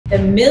the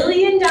 $1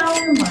 million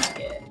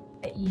market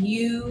that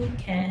you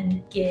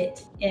can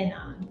get in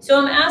on. So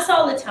I'm asked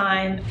all the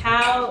time,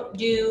 how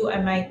do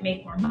I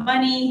make more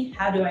money?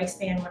 How do I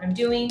expand what I'm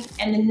doing?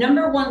 And the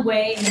 #1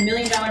 way in the $1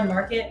 million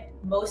market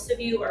most of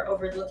you are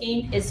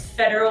overlooking is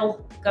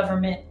federal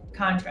government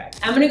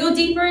contract. I'm gonna go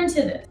deeper into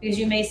this because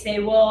you may say,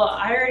 well,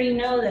 I already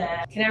know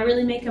that. Can I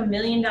really make $1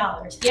 million?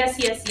 Yes,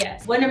 yes,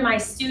 yes. One of my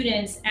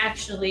students,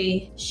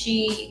 actually,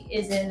 she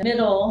is in the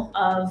middle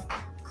of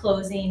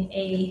closing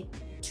a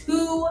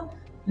 $2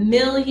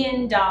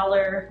 million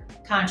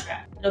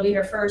contract. It'll be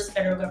her first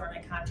federal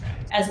government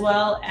contract, as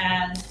well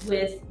as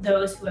with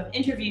those who have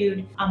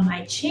interviewed on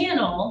my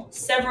channel,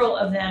 several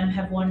of them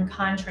have won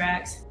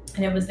contracts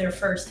and it was their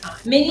first time.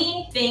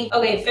 Many think,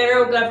 okay,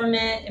 federal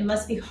government, it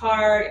must be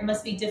hard, it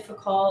must be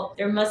difficult,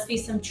 there must be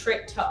some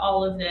trick to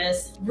all of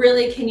this.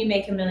 Really, can you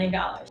make $1 million?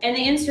 And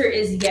the answer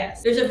is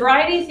yes. There's a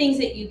variety of things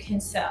that you can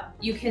sell.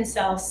 You can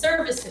sell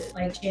services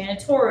like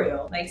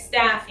janitorial, like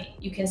staffing.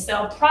 You can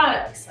sell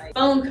products like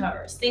phone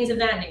covers, things of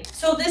that nature.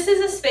 So this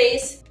is a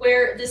space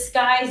where the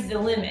sky's the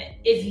limit.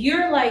 If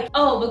you're like,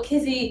 oh, but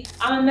Kizzy,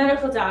 I'm a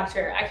medical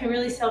doctor, I can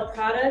really sell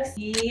products.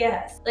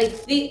 Yes.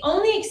 Like the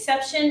only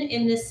exception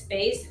in this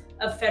space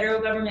of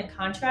federal government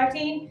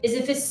contracting is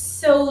if it's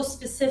so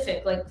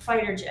specific, like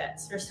fighter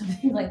jets or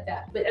something like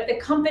that. But at the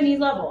company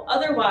level,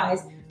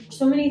 otherwise, there's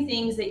so many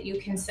things that you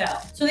can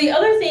sell. So the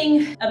other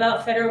thing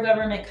about federal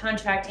government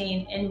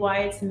contracting and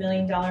why it's $1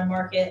 million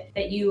market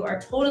that you are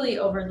totally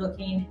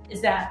overlooking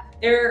is that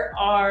there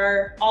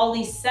are all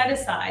these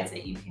set-asides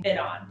that you can bid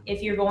on.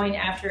 If you're going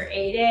after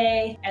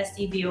 8A,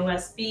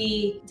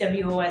 SDVOSB,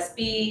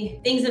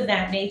 WOSB, things of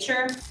that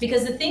nature.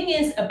 Because the thing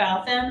is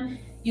about them,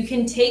 you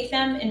can take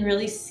them and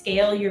really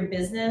scale your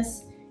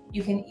business.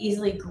 You can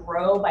easily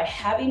grow by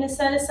having a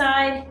set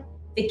aside.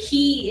 The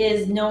key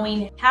is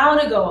knowing how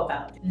to go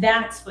about it.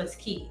 That's what's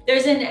key.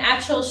 There's an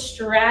actual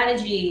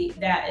strategy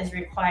that is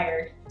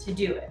required to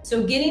do it.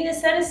 So getting the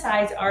set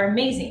asides are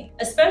amazing,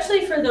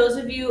 especially for those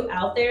of you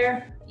out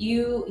there.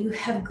 You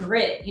have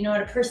grit, you know how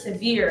to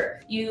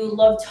persevere, you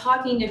love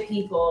talking to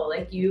people,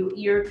 like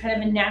you're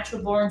kind of a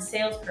natural born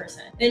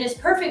salesperson, then it's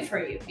perfect for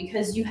you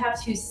because you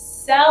have to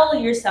sell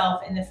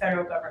yourself in the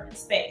federal government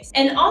space.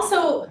 And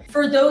also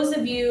for those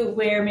of you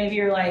where maybe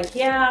you're like,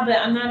 yeah, but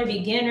I'm not a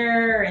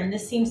beginner and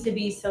this seems to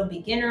be so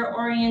beginner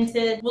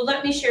oriented. Well,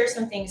 let me share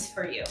some things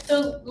for you.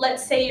 So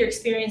let's say you're an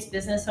experienced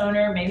business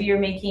owner, maybe you're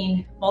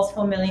making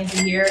multiple millions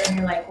a year and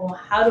you're like, well,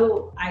 how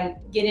do I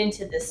get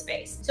into this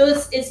space? So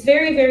it's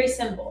very, very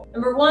simple.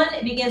 Number one,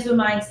 it begins with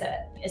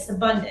mindset. It's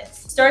abundance.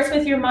 Starts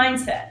with your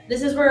mindset.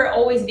 This is where it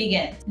always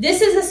begins.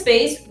 This is a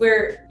space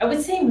where I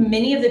would say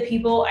many of the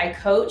people I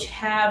coach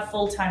have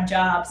full-time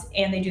jobs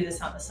and they do this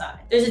on the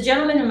side. There's a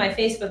gentleman in my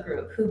Facebook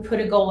group who put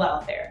a goal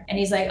out there and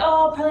he's like,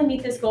 oh, I'll probably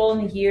meet this goal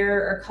in a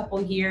year or a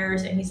couple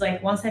years. And he's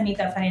like, once I meet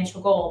that financial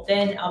goal,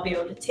 then I'll be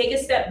able to take a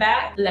step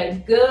back,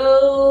 let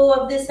go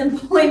of this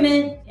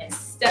employment and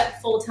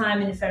step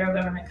full-time into federal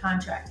government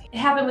contracting. It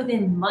happened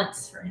within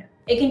months for him.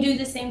 It can do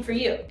the same for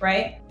you,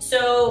 right?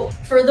 So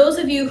for those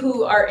of you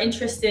who are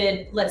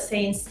interested, let's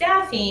say in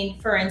staffing,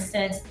 for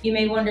instance, you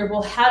may wonder,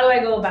 well, how do I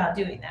go about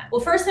doing that? Well,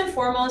 first and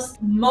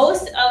foremost,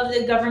 most of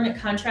the government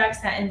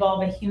contracts that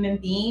involve a human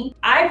being,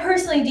 I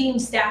personally deem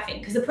staffing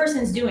because the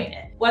person's doing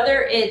it.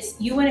 Whether it's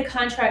you win a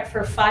contract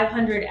for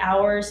 500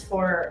 hours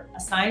for a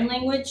sign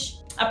language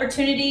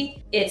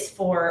opportunity, it's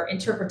for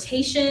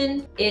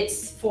interpretation,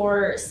 it's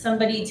for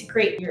somebody to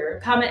create your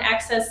common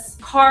access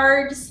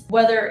cards,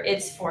 whether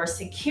it's for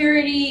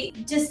security,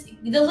 just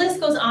the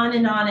list goes on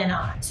and on and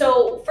on.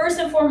 So first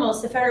and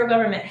foremost, the federal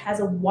government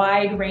has a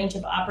wide range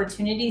of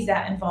opportunities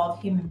that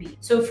involve human beings.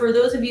 So for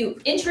those of you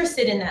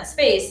interested in that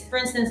space, for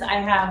instance, I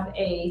have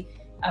a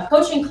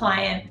coaching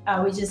client.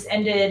 We just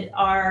ended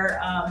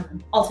our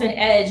Ultimate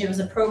Edge. It was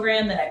a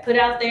program that I put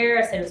out there.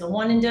 I said it was a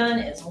one and done.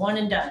 It's one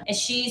and done. And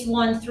she's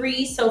won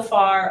 3 so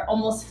far,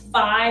 almost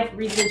 5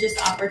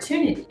 religious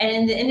opportunities. And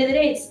in the end of the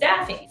day, it's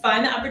staffing.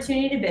 Find the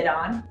opportunity to bid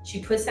on.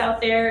 She puts out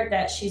there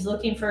that she's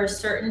looking for a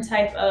certain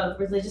type of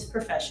religious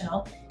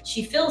professional.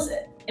 She fills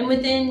it. And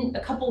within a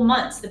couple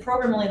months, the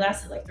program only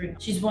lasted like 3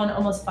 months. She's won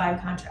almost 5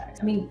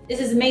 contracts. I mean, this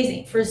is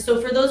amazing. So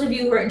for those of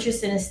you who are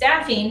interested in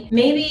staffing,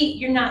 maybe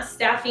you're not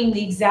staffing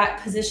the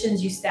exact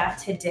positions you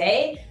staff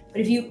today, but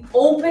if you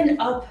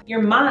open up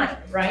your mind,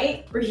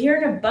 right? We're here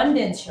in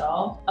abundance,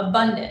 y'all.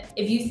 Abundant.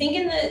 If you think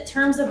in the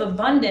terms of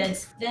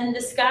abundance, then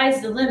the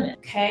sky's the limit,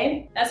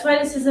 okay? That's why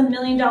this is a $1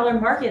 million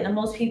market that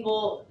most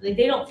people,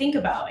 they don't think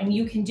about, and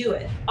you can do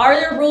it. Are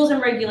there rules and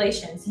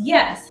regulations?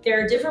 Yes,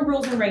 there are different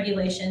rules and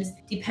regulations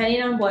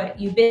depending on what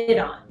you bid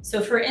on.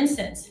 So for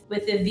instance,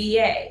 with the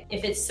VA,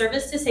 if it's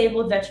service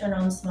disabled,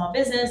 veteran-owned small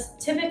business,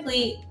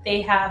 typically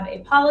they have a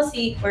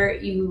policy where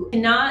you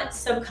cannot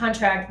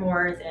subcontract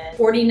more than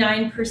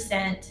 49%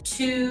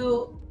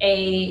 to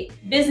a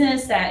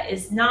business that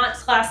is not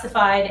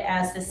classified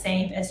as the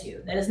same as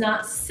you, that is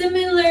not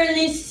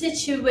similarly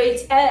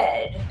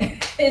situated,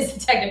 is a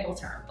technical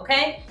term,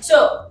 okay?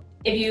 So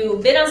if you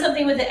bid on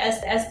something with the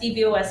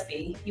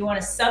SDVOSB, you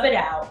want to sub it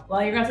out,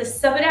 well, you're going to have to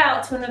sub it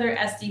out to another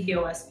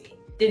SDVOSB.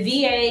 The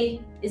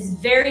VA is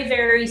very,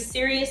 very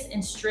serious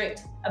and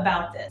strict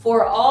about this.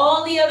 For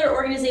all the other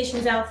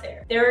organizations out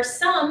there are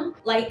some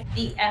like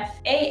the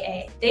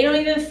FAA. They don't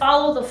even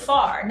follow the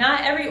FAR.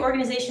 Not every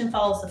organization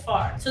follows the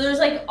FAR. So there's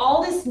like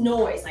all this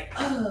noise, like,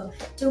 oh,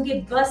 don't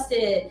get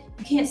busted.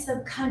 You can't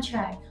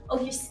subcontract. Oh,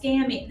 you're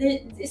scamming.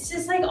 It's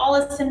just like all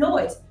this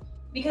noise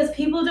because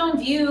people don't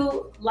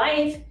view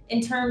life in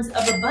terms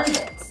of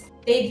abundance.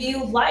 They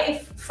view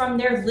life from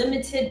their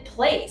limited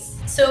place.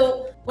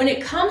 So when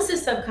it comes to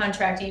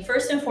subcontracting,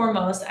 first and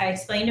foremost, I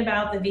explained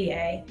about the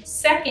VA.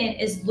 Second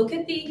is look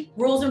at the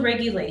rules and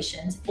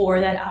regulations for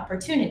that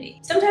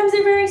opportunity. Sometimes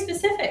they're very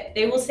specific.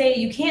 They will say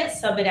you can't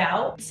sub it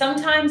out.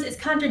 Sometimes it's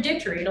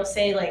contradictory. It'll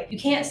say like you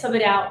can't sub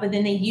it out, but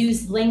then they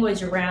use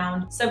language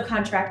around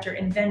subcontractor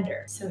and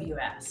vendor. So you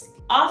ask.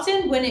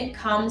 Often when it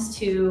comes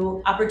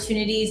to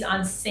opportunities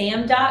on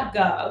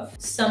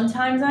Sam.gov,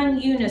 sometimes on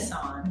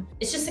Unison,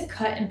 it's just a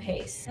cut and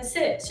paste. That's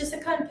it. It's just a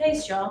cut and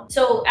paste, y'all.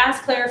 So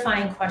ask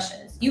clarifying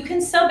questions. You can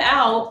sub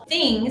out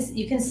things.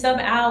 You can sub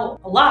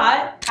out a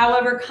lot.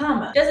 However,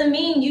 comma. Doesn't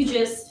mean you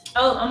just,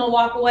 oh, I'm gonna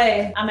walk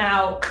away. I'm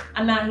out.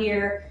 I'm out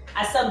here.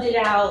 I subbed it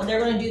out. They're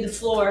gonna do the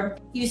floor.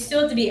 You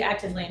still have to be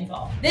actively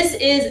involved. This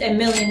is $1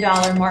 million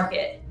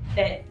market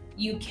that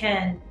you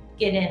can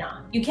get in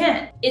on. You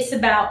can. It's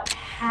about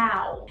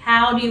how.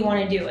 How do you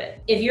want to do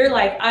it? If you're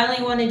like, I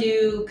only want to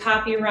do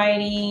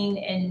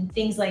copywriting and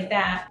things like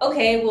that,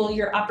 okay, well,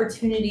 your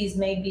opportunities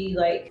may be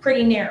like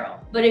pretty narrow.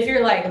 But if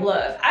you're like,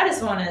 look, I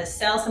just want to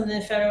sell something to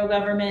the federal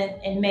government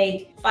and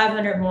make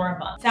 500 more a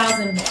month,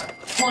 1,000 more,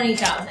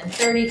 20,000,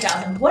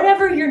 30,000,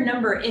 whatever your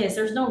number is,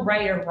 there's no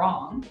right or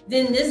wrong,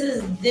 then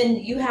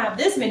you have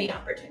this many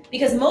opportunities.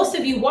 Because most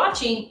of you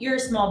watching, you're a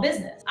small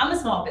business. I'm a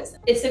small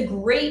business. It's a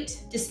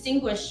great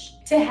distinguish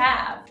to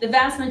have. The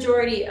vast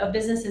majority of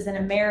businesses in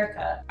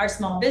America are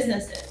small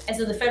businesses. And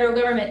so the federal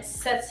government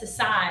sets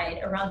aside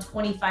around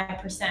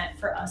 25%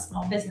 for us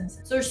small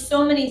businesses. So there's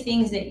so many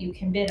things that you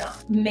can bid on.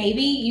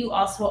 Maybe you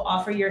also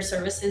offer your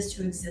services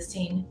to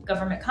existing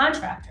government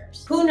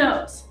contractors. Who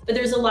knows? But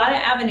there's a lot of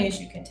avenues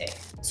you can take.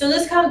 So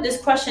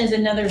this question is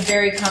another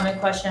very common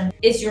question.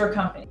 It's your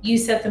company. You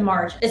set the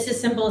margin. It's as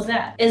simple as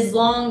that. As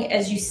long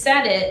as you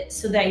set it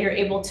so that you're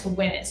able to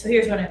win it. So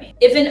here's what I mean.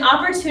 If an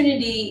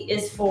opportunity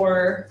is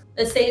for,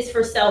 let's say it's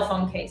for cell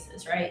phone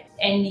cases, right?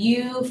 And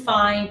you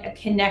find a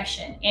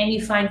connection and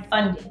you find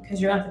funding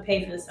because you don't have to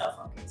pay for the cell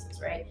phone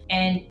cases, right?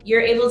 And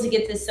you're able to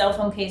get the cell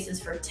phone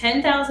cases for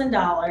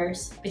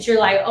 $10,000, but you're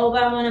like, oh,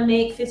 but I want to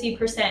make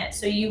 50%.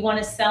 So you want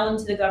to sell them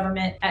to the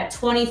government at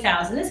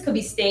 $20,000. This could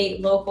be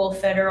state, local,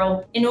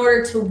 federal. In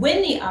order to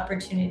win the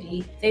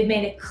opportunity, they've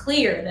made it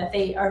clear that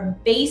they are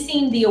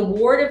basing the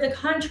award of the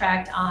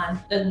contract on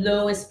the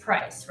lowest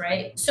price,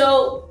 right?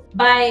 So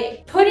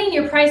by putting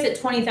your price at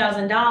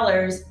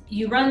 $20,000,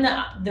 you run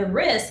the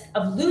risk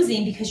of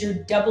losing because you're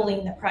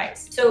doubling the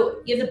price.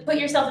 So you have to put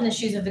yourself in the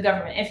shoes of the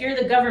government. If you're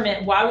the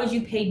government, why would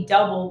you pay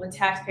double with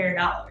taxpayer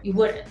dollars? You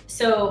wouldn't.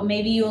 So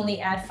maybe you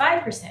only add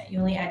 5%, you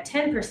only add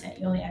 10%,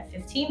 you only add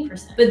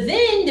 15%. But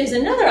then there's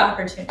another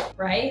opportunity,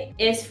 right?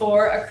 It's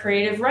for a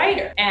creative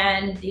writer,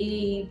 and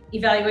the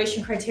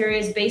evaluation criteria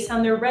is based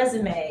on their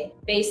resume,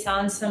 based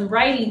on some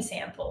writing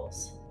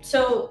samples.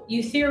 So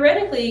you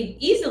theoretically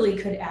easily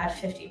could add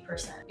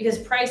 50% because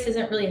price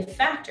isn't really a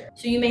factor.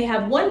 So you may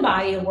have one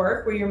body of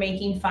work where you're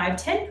making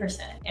 5-10%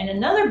 and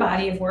another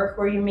body of work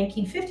where you're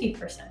making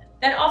 50%.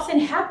 That often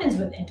happens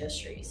with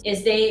industries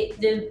is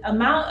the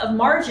amount of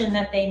margin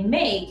that they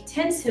make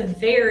tends to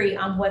vary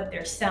on what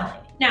they're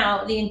selling.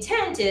 Now, the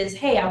intent is,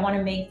 hey, I want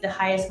to make the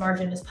highest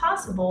margin as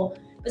possible,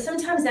 but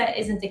sometimes that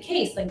isn't the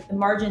case. Like the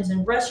margins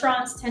in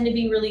restaurants tend to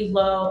be really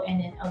low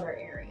and in other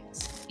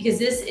areas because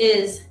this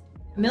is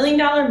 $1 million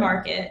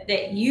market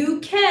that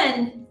you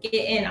can get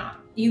in on.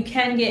 You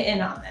can get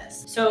in on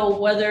this. So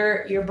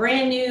whether you're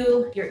brand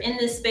new, you're in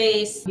this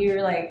space,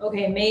 you're like,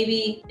 okay,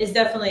 maybe it's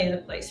definitely the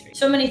place for you.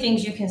 So many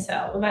things you can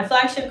sell. With my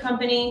flagship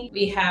company,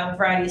 we have a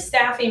variety of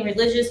staffing,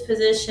 religious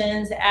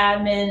positions,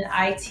 admin,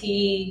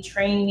 IT,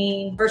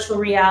 training, virtual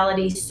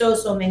reality,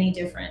 so many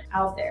different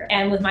out there.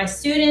 And with my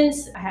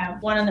students, I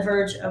have one on the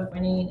verge of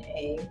winning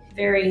a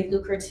very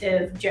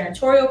lucrative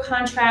janitorial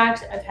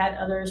contract. I've had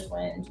others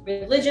win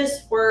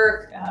religious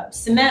work,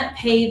 cement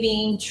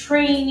paving,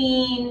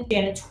 training,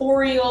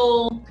 janitorial,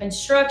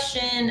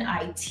 construction,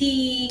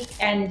 IT,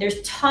 and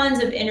there's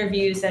tons of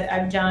interviews that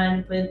I've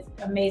done with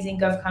amazing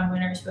GovCon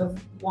winners who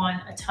have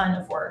won a ton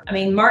of work. I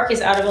mean, Mark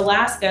is out of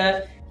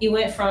Alaska. He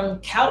went from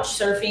couch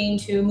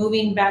surfing to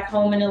moving back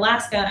home in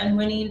Alaska and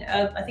winning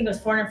I think it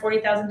was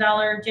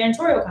 $440,000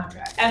 janitorial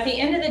contract. At the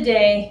end of the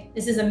day,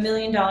 this is $1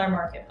 million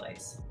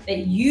marketplace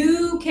that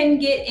you can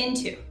get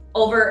into.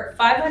 Over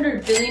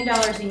 $500 billion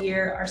a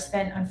year are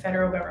spent on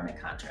federal government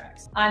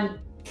contracts on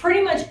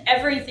pretty much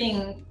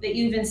everything that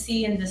you even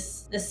see in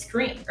this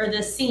screen or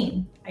this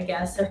scene, I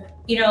guess.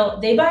 You know,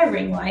 they buy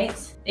ring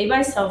lights, they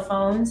buy cell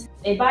phones,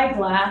 they buy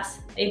glass,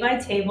 they buy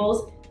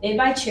tables, they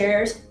buy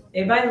chairs,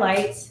 they buy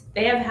lights,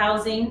 they have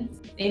housing,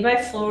 they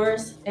buy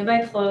floors, they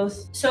buy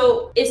clothes.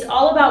 So it's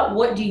all about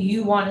what do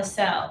you want to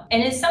sell?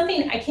 And it's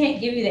something I can't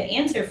give you the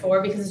answer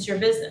for because it's your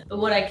business. But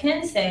what I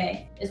can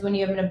say is when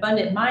you have an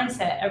abundant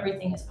mindset,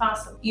 everything is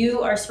possible.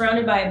 You are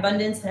surrounded by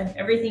abundance and have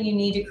everything you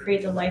need to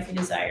create the life you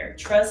desire.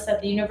 Trust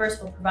that the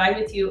universe will provide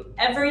with you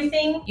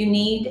everything you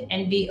need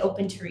and be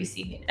open to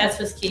receiving. That's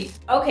what's key.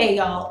 Okay,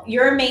 y'all,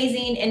 you're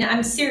amazing. And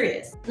I'm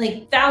serious,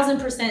 like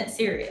 1000%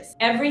 serious.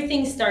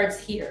 Everything starts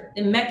here.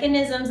 The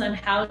mechanisms on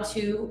how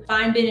to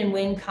find, bid, and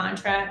win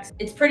contracts,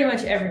 it's pretty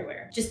much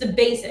everywhere. Just the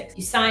basics.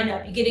 You sign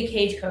up, you get a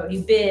cage code,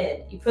 you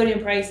bid, you put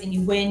in pricing,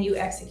 you win, you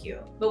execute.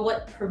 But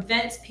what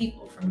prevents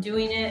people from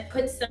doing it,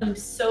 puts them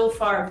so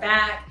far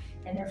back,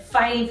 and they're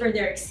fighting for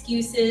their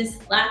excuses,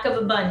 lack of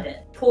abundance,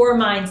 poor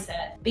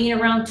mindset, being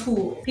around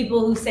tools,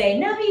 people who say,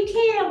 no, you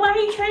can't, why are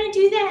you trying to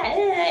do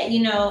that?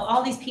 You know,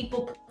 all these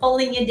people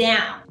pulling you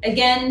down.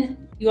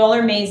 Again, you all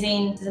are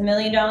amazing. It's $1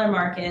 million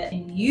market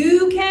and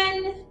you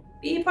can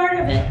be a part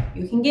of it.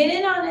 You can get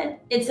in on it.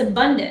 It's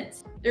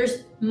abundance.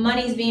 There's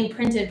money's being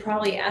printed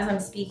probably as I'm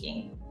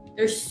speaking.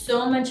 There's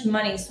so much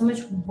money, so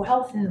much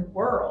wealth in the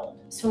world.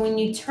 So when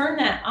you turn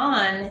that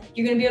on,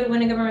 you're gonna be able to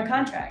win a government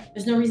contract.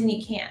 There's no reason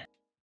you can't.